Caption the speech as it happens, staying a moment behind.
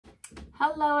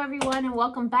Hello everyone and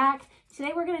welcome back.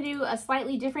 Today we're going to do a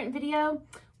slightly different video.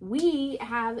 We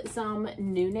have some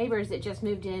new neighbors that just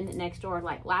moved in next door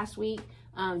like last week.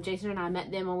 Jason and I met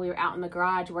them when we were out in the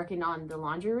garage working on the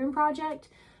laundry room project.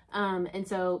 And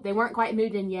so they weren't quite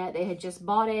moved in yet. They had just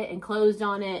bought it and closed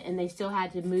on it, and they still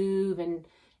had to move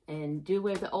and do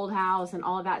away with the old house and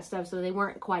all of that stuff. So they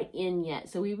weren't quite in yet.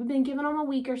 So we've been giving them a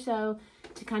week or so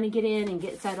to kind of get in and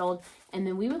get settled. And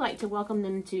then we would like to welcome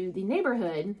them to the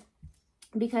neighborhood,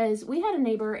 because we had a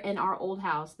neighbor in our old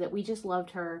house that we just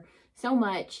loved her so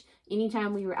much.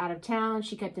 Anytime we were out of town,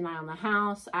 she kept an eye on the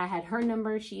house. I had her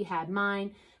number, she had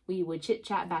mine. We would chit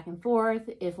chat back and forth.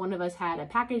 If one of us had a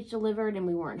package delivered and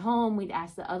we weren't home, we'd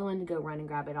ask the other one to go run and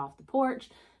grab it off the porch.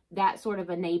 That sort of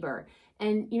a neighbor.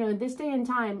 And you know, in this day and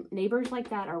time, neighbors like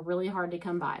that are really hard to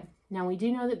come by. Now we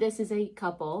do know that this is a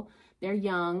couple. They're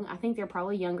young. I think they're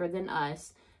probably younger than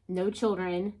us. No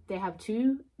children. They have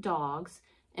 2 dogs.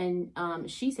 And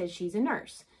she says she's a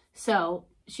nurse. So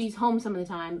she's home some of the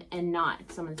time and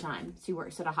not some of the time. She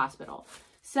works at a hospital.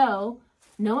 So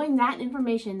knowing that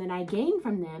information that I gained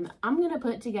from them, I'm going to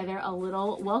put together a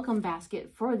little welcome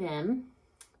basket for them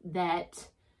that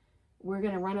we're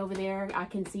going to run over there. I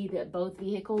can see that both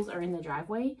vehicles are in the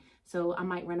driveway. So I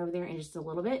might run over there in just a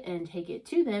little bit and take it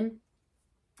to them.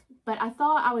 But I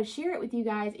thought I would share it with you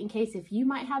guys in case if you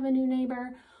might have a new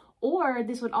neighbor. Or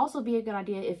this would also be a good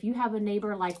idea if you have a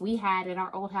neighbor like we had in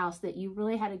our old house that you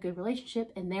really had a good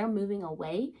relationship and they're moving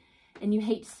away and you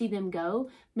hate to see them go.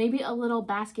 Maybe a little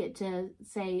basket to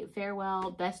say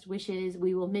farewell, best wishes,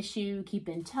 we will miss you, keep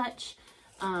in touch,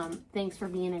 thanks for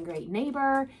being a great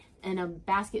neighbor, and a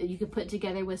basket that you could put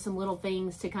together with some little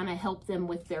things to kind of help them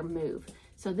with their move.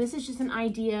 So this is just an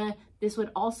idea. This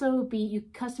would also be, you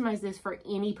customize this for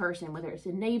any person, whether it's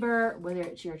a neighbor, whether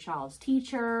it's your child's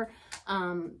teacher,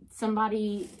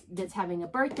 somebody that's having a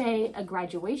birthday, a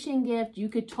graduation gift. You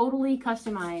could totally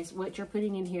customize what you're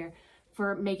putting in here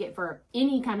make it for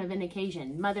any kind of an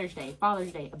occasion. Mother's Day,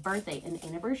 Father's Day, a birthday, an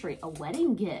anniversary, a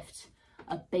wedding gift,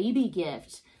 a baby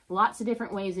gift. Lots of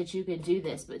different ways that you could do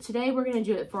this. But today we're going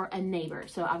to do it for a neighbor.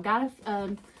 So I've got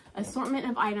an assortment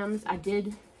of items.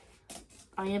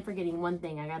 I am forgetting one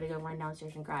thing. I got to go run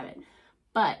downstairs and grab it.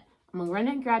 But I'm going to run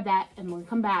and grab that, and we'll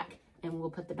come back and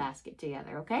we'll put the basket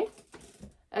together, okay?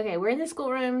 Okay, we're in the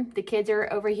schoolroom. The kids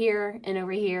are over here and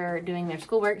over here doing their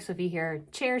schoolwork. So if you hear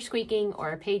chairs squeaking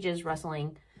or pages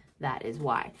rustling, that is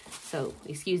why. So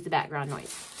excuse the background noise.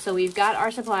 So we've got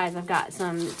our supplies. I've got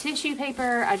some tissue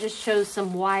paper. I just chose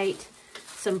some white,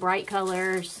 some bright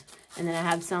colors, and then I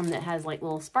have some that has like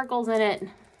little sparkles in it.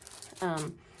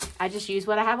 I just use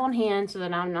what I have on hand so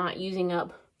that I'm not using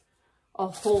up a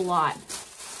whole lot,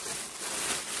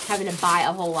 having to buy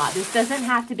a whole lot. This doesn't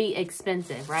have to be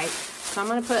expensive, right? So I'm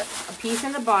going to put a piece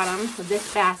in the bottom of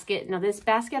this basket. Now this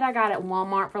basket I got at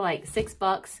Walmart for like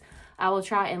 $6. I will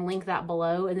try and link that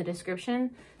below in the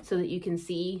description so that you can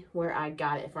see where I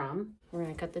got it from. We're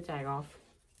going to cut the tag off.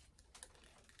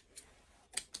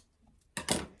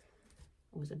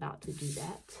 I was about to do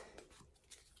that.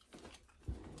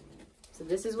 So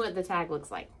this is what the tag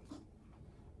looks like.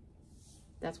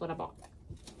 That's what I bought.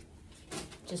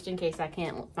 Just in case I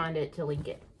can't find it to link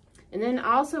it. And then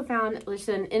I also found just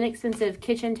an inexpensive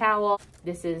kitchen towel.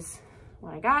 This is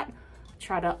what I got.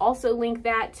 Try to also link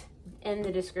that in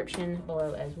the description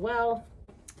below as well.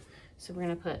 So we're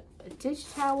gonna put a dish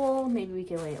towel. Maybe we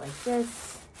can lay it like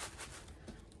this.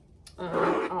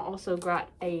 I also got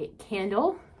a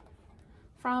candle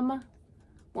from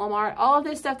Walmart. All of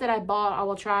this stuff that I bought, I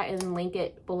will try and link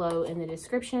it below in the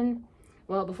description.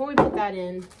 Well, before we put that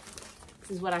in,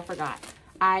 this is what I forgot.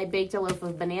 I baked a loaf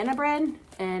of banana bread,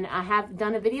 and I have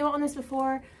done a video on this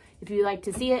before. If you'd like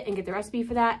to see it and get the recipe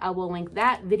for that, I will link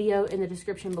that video in the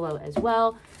description below as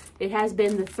well. It has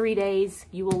been the 3 days.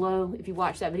 You will know if you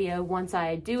watch that video. Once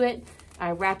I do it,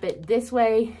 I wrap it this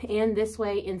way and this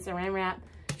way in saran wrap,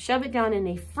 shove it down in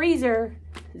a freezer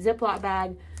Ziploc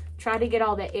bag, try to get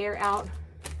all the air out,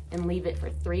 and leave it for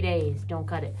 3 days. Don't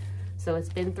cut it. So it's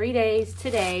been 3 days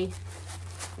today.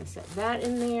 I set that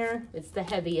in there. It's the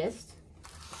heaviest.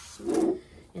 And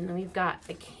then we've got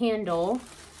a candle.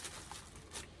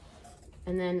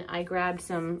 And then I grabbed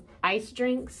some ice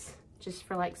drinks just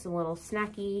for like some little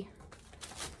snacky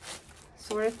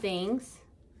sort of things.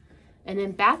 And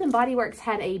then Bath & Body Works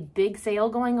had a big sale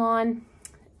going on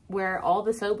where all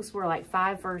the soaps were like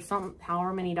 $5 for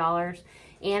however many dollars.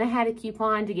 And I had a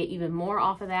coupon to get even more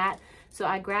off of that. So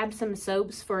I grabbed some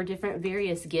soaps for different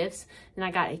various gifts. Then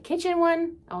I got a kitchen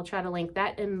one. I'll try to link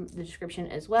that in the description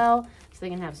as well. So they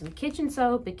can have some kitchen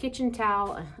soap, a kitchen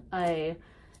towel, a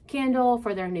candle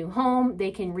for their new home.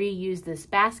 They can reuse this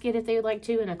basket if they would like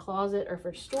to in a closet or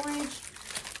for storage.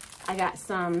 I got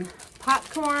some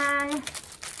popcorn.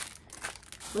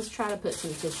 Let's try to put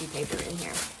some tissue paper in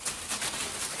here.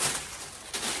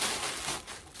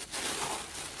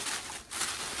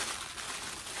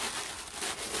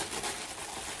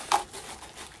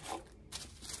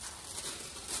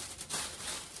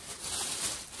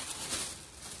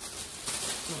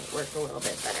 Might work a little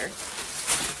bit better.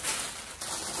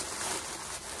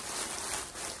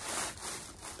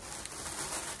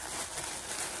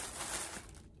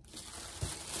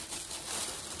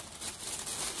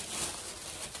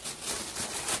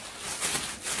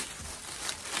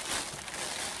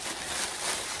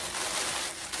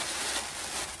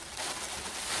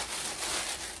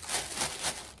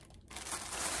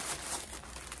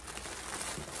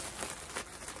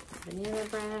 Banana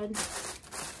bread.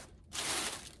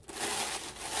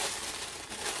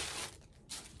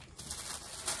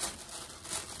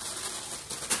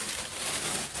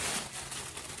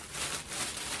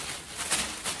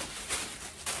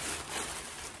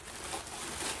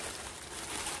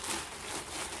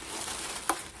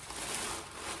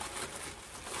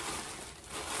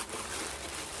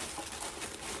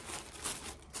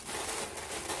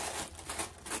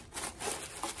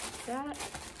 That.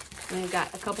 And we've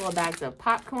got a couple of bags of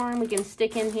popcorn we can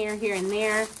stick in here and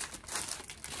there.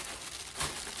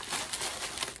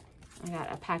 I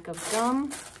got a pack of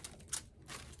gum.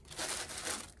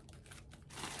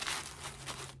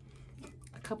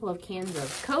 A couple of cans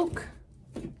of Coke.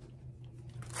 And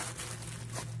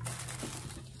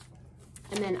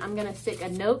then I'm gonna stick a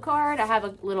note card. I have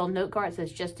a little note card that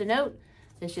says just a note.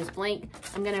 It's just blank.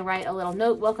 I'm gonna write a little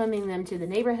note welcoming them to the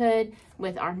neighborhood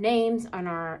with our names and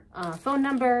our phone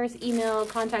numbers, email,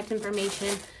 contact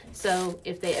information. So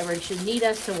if they ever should need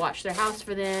us to watch their house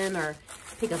for them or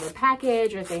pick up a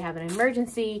package, or if they have an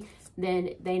emergency,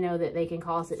 then they know that they can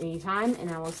call us at any time. And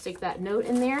I will stick that note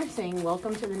in there saying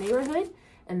welcome to the neighborhood.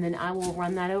 And then I will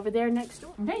run that over there next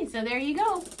door. Okay, so there you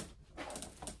go.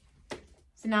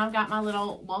 So now I've got my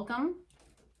little welcome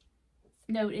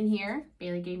note in here.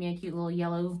 Bailey gave me a cute little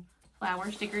yellow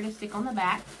flower sticker to stick on the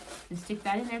back, and stick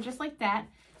that in there just like that.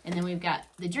 And then we've got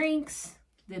the drinks,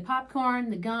 the popcorn,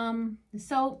 the gum, the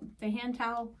soap, the hand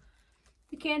towel,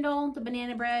 the candle, the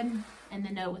banana bread, and the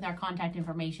note with our contact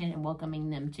information and welcoming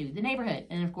them to the neighborhood.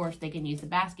 And of course they can use the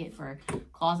basket for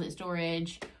closet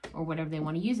storage or whatever they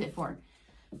want to use it for.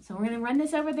 So we're going to run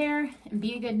this over there and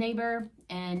be a good neighbor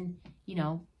and, you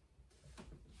know,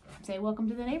 say welcome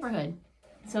to the neighborhood.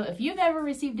 So if you've ever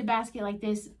received a basket like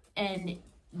this and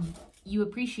you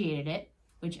appreciated it,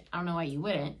 which I don't know why you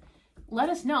wouldn't, let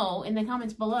us know in the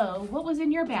comments below what was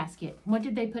in your basket. What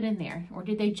did they put in there? Or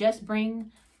did they just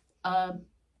bring a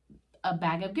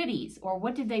bag of goodies? Or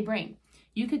what did they bring?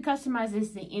 You could customize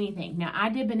this to anything. Now I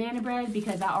did banana bread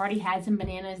because I already had some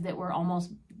bananas that were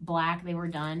almost black. They were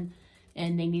done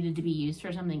and they needed to be used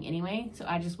for something anyway. So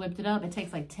I just whipped it up. It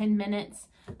takes like 10 minutes.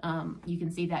 You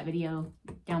can see that video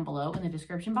down below in the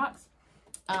description box.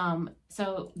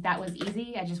 So that was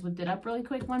easy. I just whipped it up really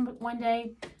quick one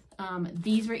day.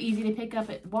 These were easy to pick up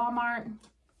at Walmart.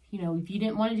 You know, if you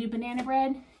didn't want to do banana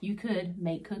bread, you could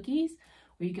make cookies,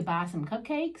 or you could buy some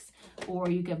cupcakes, or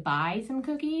you could buy some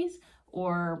cookies,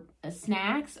 or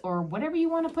snacks, or whatever you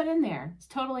want to put in there. It's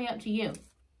totally up to you.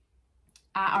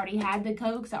 I already had the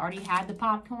Cokes. I already had the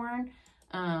popcorn.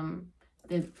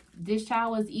 The dish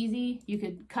towel was easy. You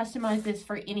could customize this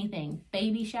for anything.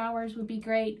 Baby showers would be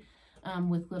great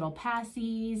with little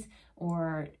passies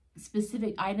or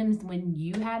specific items when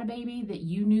you had a baby that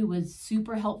you knew was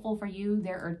super helpful for you.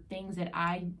 There are things that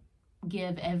I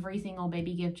give every single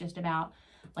baby gift just about,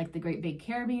 like the Great Big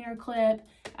Carabiner clip.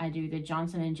 I do the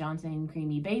Johnson & Johnson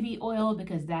Creamy Baby Oil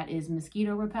because that is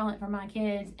mosquito repellent for my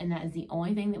kids, and that is the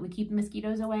only thing that would keep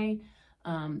mosquitoes away.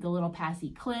 The little passy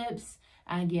clips.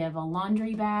 I give a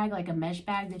laundry bag, like a mesh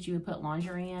bag that you would put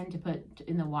lingerie in to put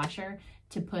in the washer,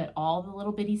 to put all the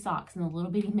little bitty socks and the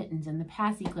little bitty mittens and the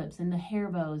passy clips and the hair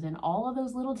bows and all of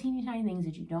those little teeny tiny things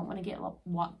that you don't want to get,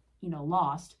 you know,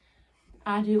 lost.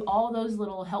 I do all those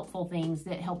little helpful things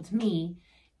that helped me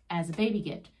as a baby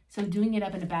gift. So doing it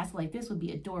up in a basket like this would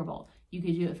be adorable. You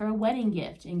could do it for a wedding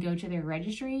gift and go to their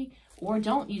registry, or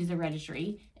don't use the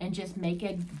registry and just make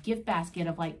a gift basket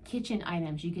of like kitchen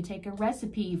items. You could take a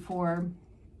recipe for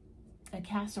a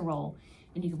casserole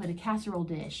and you could put a casserole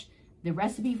dish, the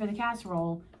recipe for the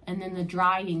casserole, and then the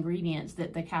dried ingredients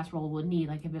that the casserole would need.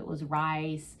 Like if it was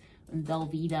rice,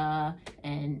 Velveeta,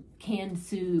 and canned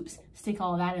soups, stick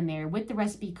all of that in there with the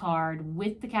recipe card,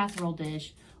 with the casserole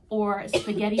dish, or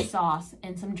spaghetti sauce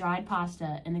and some dried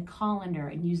pasta and a colander,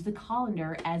 and use the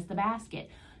colander as the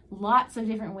basket. Lots of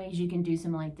different ways you can do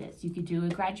something like this. You could do a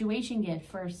graduation gift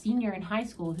for a senior in high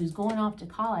school who's going off to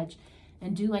college,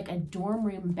 and do like a dorm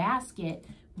room basket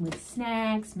with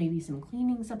snacks, maybe some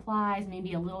cleaning supplies,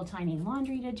 maybe a little tiny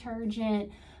laundry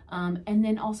detergent. And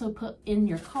then also put in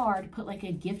your card, put like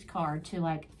a gift card to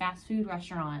like fast food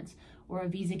restaurants or a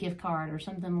Visa gift card or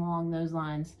something along those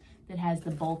lines that has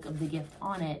the bulk of the gift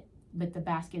on it, but the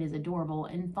basket is adorable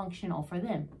and functional for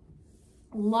them.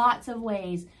 Lots of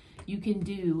ways you can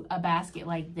do a basket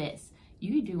like this.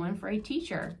 You could do one for a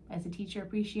teacher as a teacher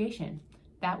appreciation.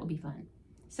 That would be fun.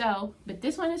 So, but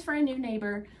this one is for a new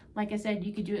neighbor. Like I said,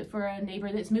 you could do it for a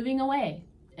neighbor that's moving away,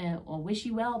 a wish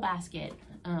you well basket,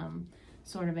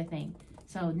 sort of a thing.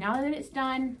 So now that it's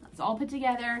done, it's all put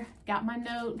together, got my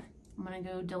note, I'm gonna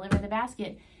go deliver the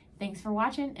basket. Thanks for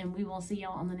watching, and we will see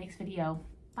y'all on the next video.